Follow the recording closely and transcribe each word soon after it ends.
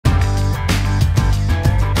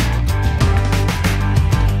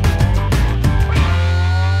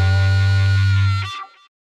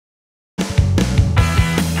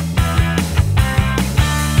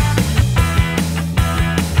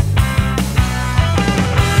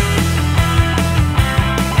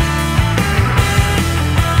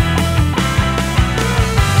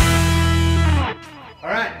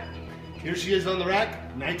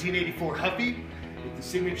1984 Huffy with the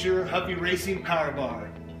signature Huffy Racing Power Bar.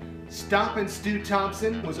 Stompin' Stu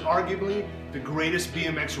Thomsen was arguably the greatest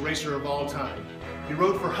BMX racer of all time. He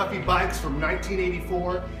rode for Huffy bikes from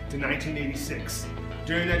 1984 to 1986.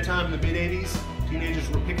 During that time in the mid-80s, teenagers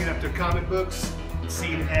were picking up their comic books and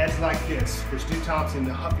seeing ads like this for Stu Thomsen,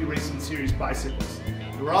 the Huffy Racing Series bicycles.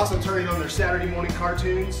 They were also turning on their Saturday morning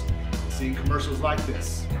cartoons and seeing commercials like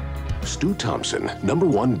this. Stu Thomsen,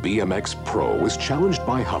 #1 BMX pro, was challenged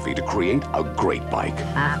by Huffy to create a great bike.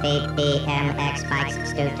 Huffy BMX bikes,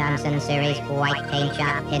 Stu Thomsen series, white paint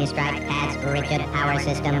job, pinstripe pads, rigid power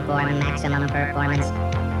system for maximum performance.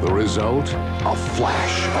 The result? A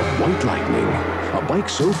flash of white lightning. A bike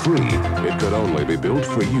so free, it could only be built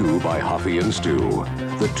for you by Huffy and Stu,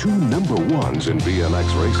 the two #1s in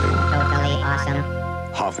BMX racing. Totally awesome.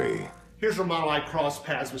 Huffy. Here's where my life crossed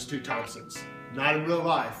paths with Stu Thomsen's. Not in real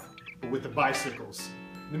life, but with the bicycles.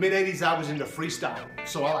 In the mid-80s, I was into freestyle,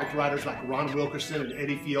 so I liked riders like Ron Wilkerson and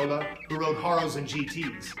Eddie Fiola, who rode Haros and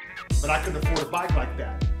GTs. But I couldn't afford a bike like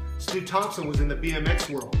that. Stu Thomsen was in the BMX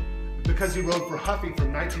world. Because he rode for Huffy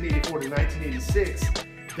from 1984 to 1986,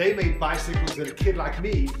 they made bicycles that a kid like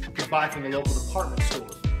me could buy from the local department store.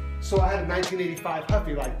 So I had a 1985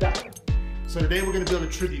 Huffy like that one. So today we're going to build a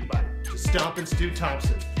tribute bike to Stompin' Stu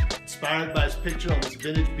Thomsen, inspired by his picture on this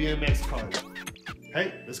vintage BMX card.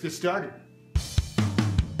 Hey, let's get started.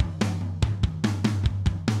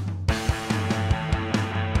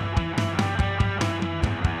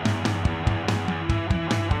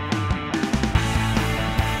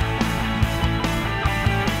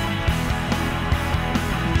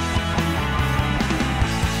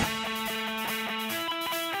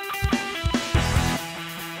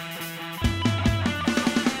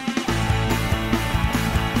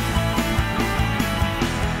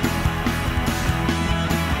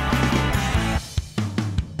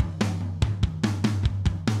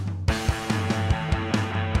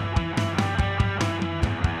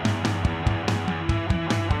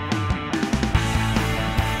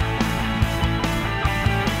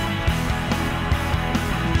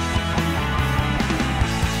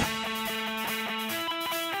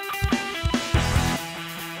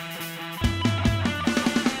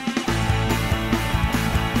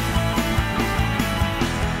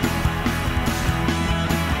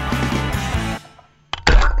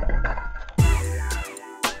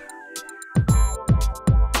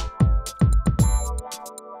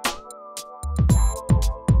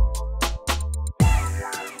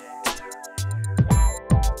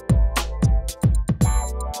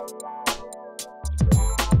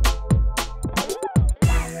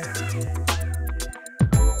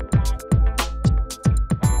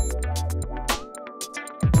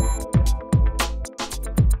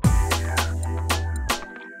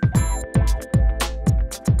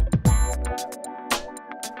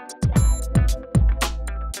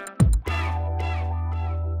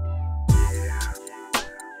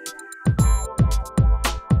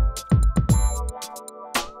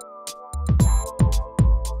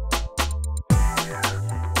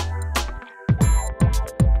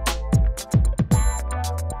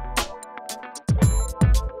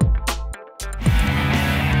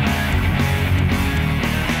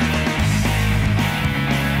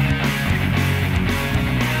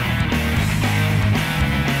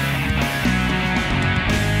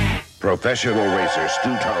 Professional racer Stu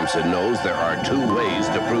Thomsen knows there are two ways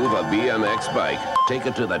to prove a BMX bike. Take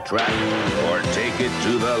it to the track or take it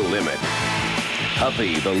to the limit.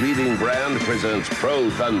 Huffy, the leading brand, presents Pro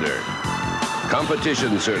Thunder.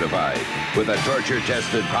 Competition certified with a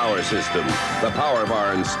torture-tested power system, the power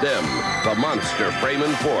bar and stem, the monster frame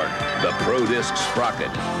and fork, the Pro Disc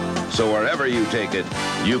sprocket. So wherever you take it,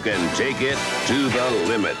 you can take it to the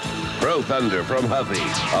limit. Pro Thunder from Huffy,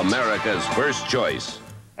 America's first choice.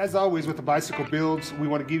 As always with the bicycle builds, we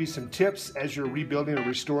want to give you some tips as you're rebuilding or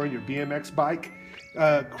restoring your BMX bike.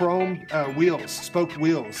 Chrome wheels, spoked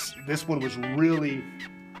wheels. This one was really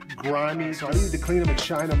grimy, so I needed to clean them and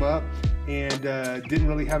shine them up, and didn't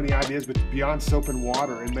really have any ideas, but beyond soap and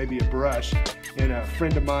water and maybe a brush. And a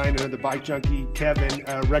friend of mine, another bike junkie, Kevin,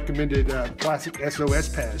 recommended plastic SOS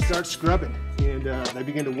pads. Start scrubbing, and they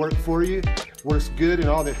begin to work for you. Works good in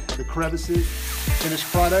all the crevices.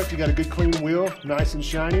 Finished product, you got a good clean wheel, nice and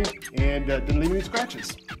shiny, and didn't leave any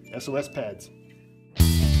scratches. SOS pads.